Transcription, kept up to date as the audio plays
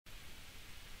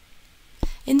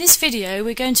In this video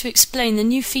we're going to explain the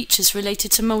new features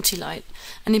related to Multilight,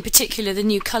 and in particular the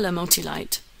new Color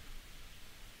Multilight.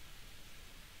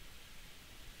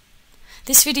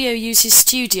 This video uses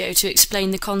Studio to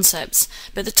explain the concepts,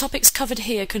 but the topics covered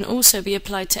here can also be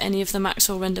applied to any of the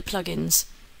Maxwell render plugins.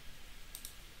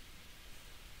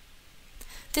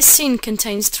 This scene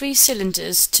contains 3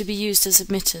 cylinders to be used as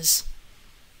emitters.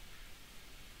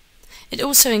 It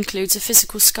also includes a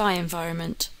physical sky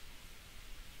environment.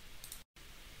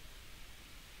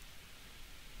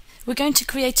 We're going to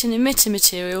create an emitter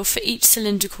material for each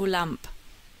cylindrical lamp.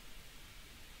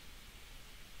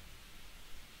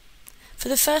 For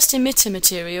the first emitter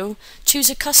material, choose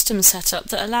a custom setup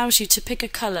that allows you to pick a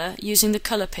colour using the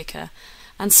colour picker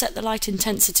and set the light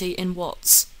intensity in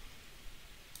watts.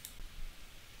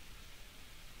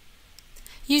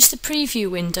 Use the preview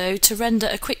window to render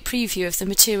a quick preview of the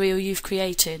material you've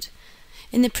created.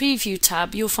 In the preview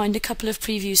tab you'll find a couple of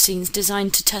preview scenes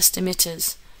designed to test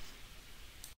emitters.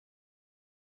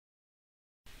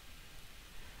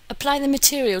 Apply the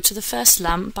material to the first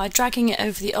lamp by dragging it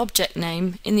over the object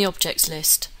name in the objects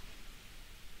list.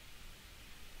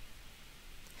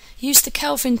 Use the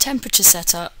Kelvin temperature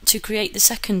setup to create the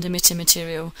second emitter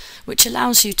material, which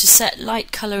allows you to set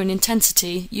light, colour and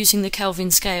intensity using the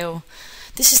Kelvin scale.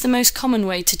 This is the most common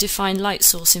way to define light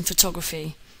source in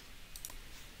photography.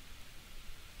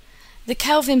 The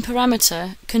Kelvin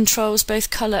parameter controls both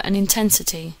colour and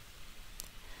intensity.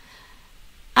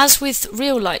 As with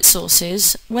real light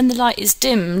sources, when the light is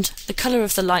dimmed, the colour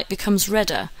of the light becomes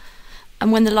redder,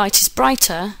 and when the light is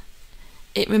brighter,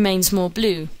 it remains more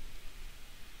blue.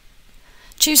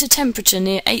 Choose a temperature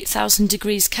near 8000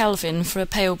 degrees Kelvin for a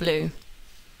pale blue.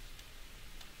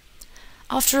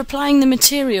 After applying the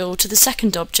material to the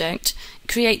second object,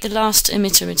 create the last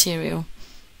emitter material.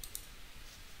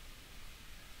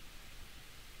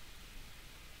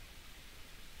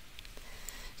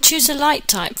 Choose a light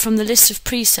type from the list of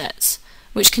presets,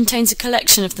 which contains a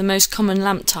collection of the most common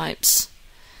lamp types.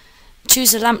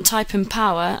 Choose a lamp type and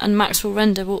power, and Maxwell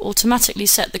Render will automatically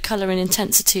set the colour and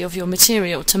intensity of your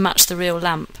material to match the real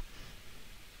lamp.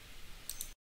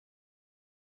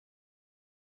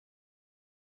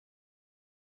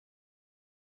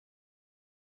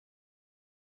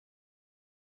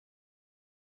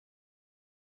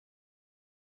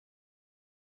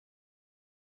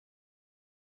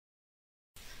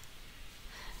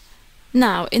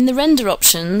 Now, in the render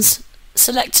options,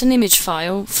 select an image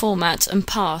file, format and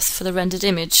path for the rendered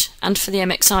image and for the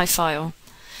MXI file.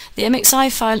 The MXI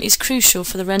file is crucial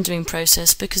for the rendering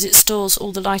process because it stores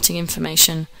all the lighting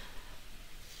information.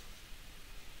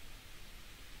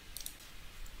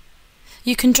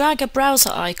 You can drag a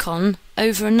browser icon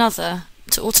over another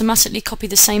to automatically copy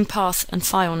the same path and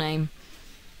file name.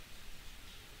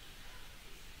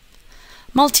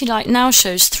 Multilight now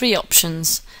shows 3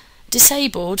 options.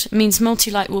 Disabled means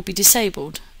Multilight will be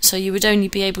disabled, so you would only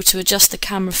be able to adjust the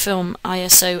camera film,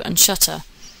 ISO and shutter.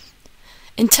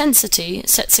 Intensity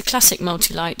sets a classic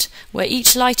Multilight, where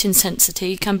each light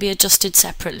intensity can be adjusted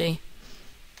separately.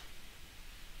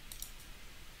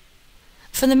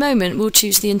 For the moment we'll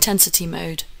choose the intensity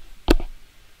mode.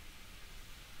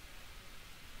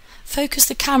 Focus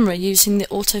the camera using the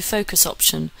autofocus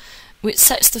option, which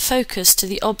sets the focus to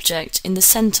the object in the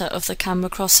centre of the camera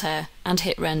crosshair, and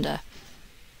hit render.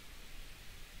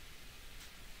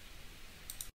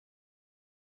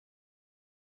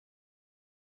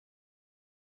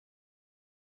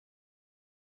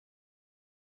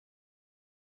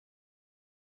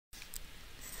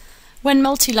 When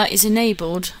Multilight is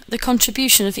enabled, the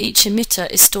contribution of each emitter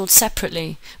is stored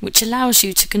separately, which allows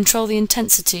you to control the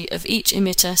intensity of each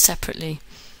emitter separately.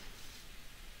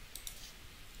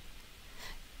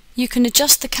 You can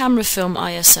adjust the camera film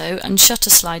ISO and shutter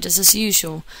sliders as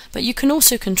usual, but you can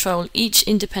also control each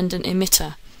independent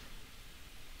emitter.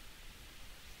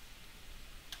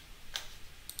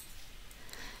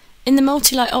 In the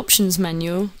Multilight Options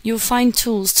menu, you'll find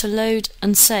tools to load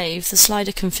and save the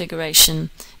slider configuration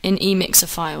in eMixer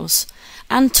files,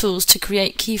 and tools to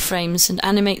create keyframes and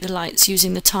animate the lights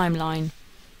using the timeline.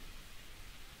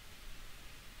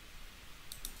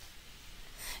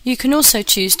 You can also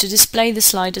choose to display the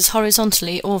sliders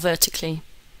horizontally or vertically.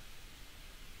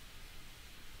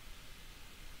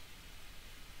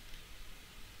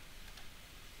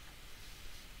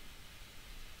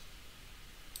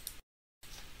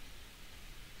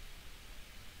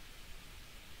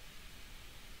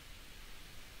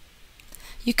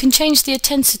 You can change the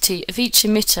intensity of each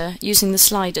emitter using the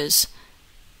sliders.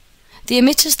 The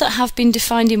emitters that have been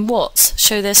defined in watts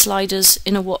show their sliders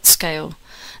in a watt scale.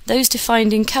 Those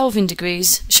defined in Kelvin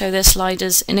degrees show their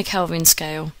sliders in a Kelvin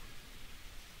scale.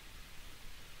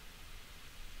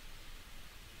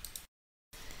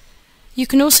 You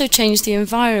can also change the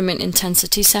environment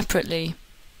intensity separately.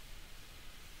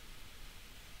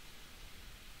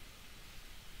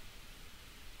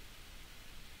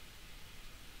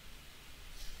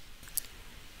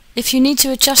 If you need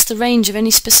to adjust the range of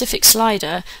any specific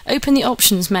slider, open the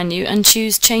Options menu and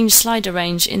choose Change Slider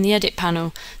Range in the Edit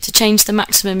panel to change the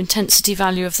maximum intensity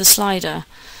value of the slider.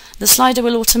 The slider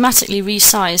will automatically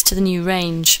resize to the new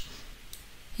range.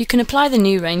 You can apply the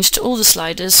new range to all the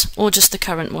sliders or just the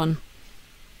current one.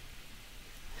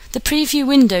 The preview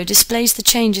window displays the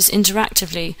changes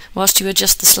interactively whilst you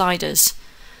adjust the sliders.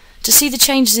 To see the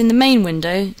changes in the main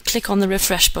window, click on the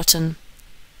Refresh button.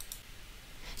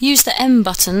 Use the M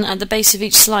button at the base of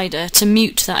each slider to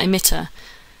mute that emitter,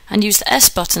 and use the S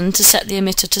button to set the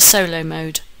emitter to solo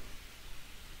mode.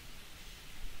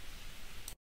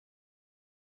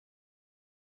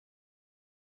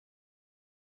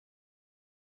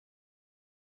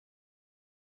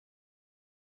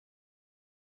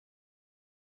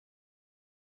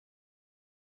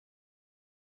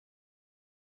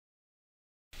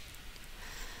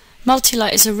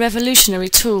 Multilight is a revolutionary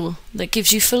tool that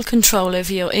gives you full control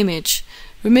over your image,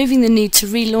 removing the need to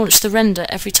relaunch the render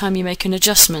every time you make an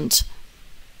adjustment.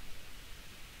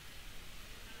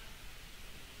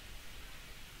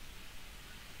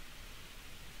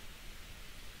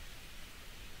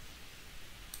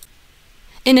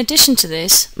 In addition to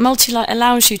this, Multilight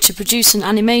allows you to produce an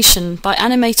animation by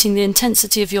animating the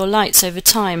intensity of your lights over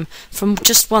time from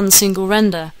just one single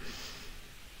render.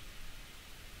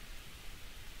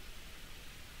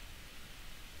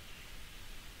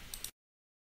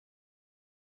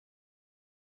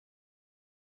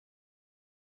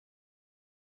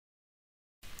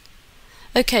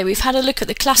 Okay, we've had a look at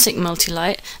the classic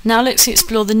Multilight, now let's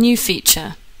explore the new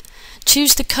feature.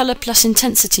 Choose the Color plus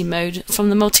Intensity mode from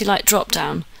the Multilight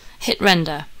drop-down. Hit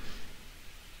Render.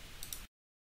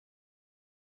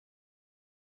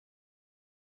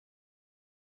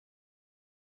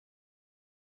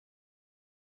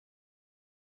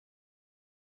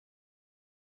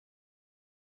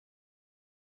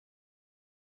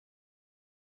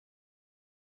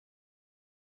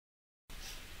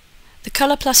 The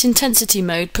Color plus Intensity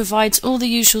mode provides all the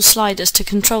usual sliders to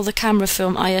control the camera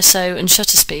film ISO and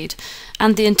shutter speed,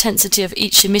 and the intensity of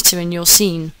each emitter in your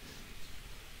scene.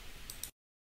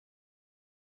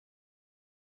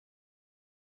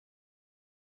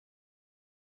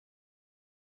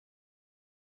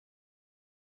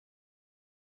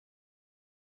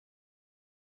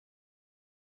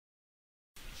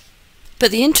 But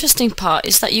the interesting part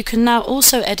is that you can now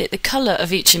also edit the color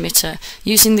of each emitter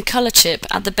using the color chip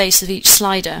at the base of each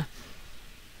slider.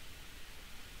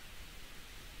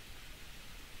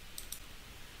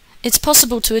 It's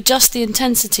possible to adjust the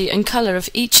intensity and color of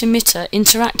each emitter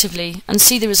interactively and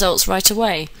see the results right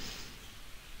away.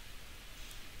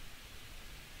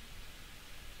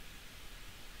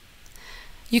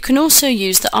 You can also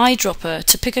use the eyedropper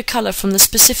to pick a color from the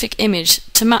specific image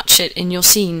to match it in your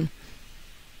scene.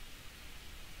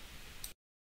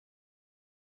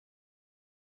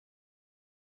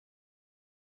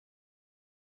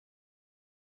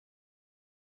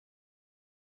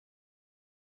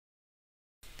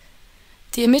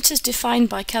 The emitters defined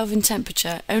by Kelvin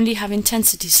temperature only have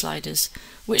intensity sliders,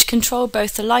 which control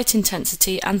both the light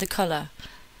intensity and the color.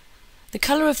 The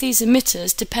color of these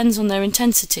emitters depends on their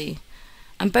intensity,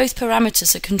 and both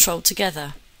parameters are controlled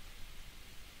together.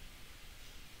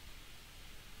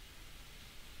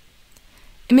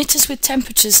 Emitters with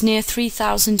temperatures near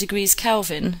 3000 degrees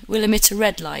Kelvin will emit a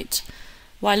red light,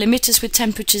 while emitters with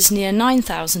temperatures near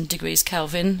 9000 degrees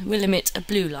Kelvin will emit a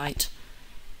blue light.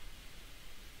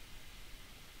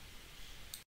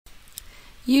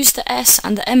 Use the S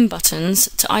and the M buttons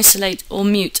to isolate or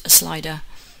mute a slider.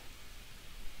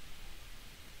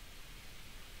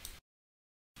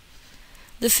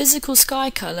 The physical sky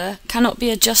color cannot be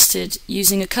adjusted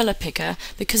using a color picker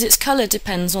because its color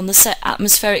depends on the set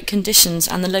atmospheric conditions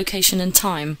and the location and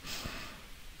time.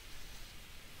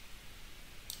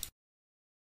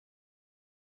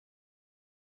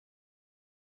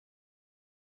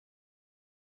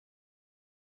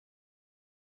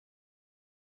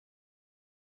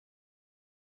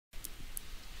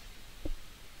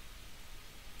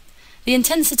 The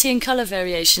intensity and colour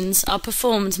variations are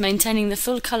performed maintaining the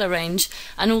full colour range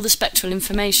and all the spectral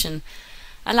information,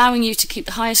 allowing you to keep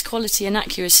the highest quality and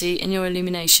accuracy in your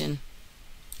illumination.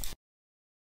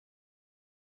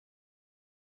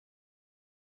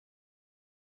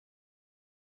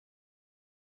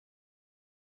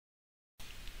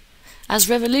 As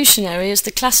revolutionary as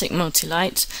the classic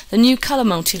Multilight, the new Color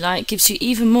Multilight gives you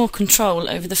even more control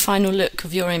over the final look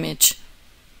of your image.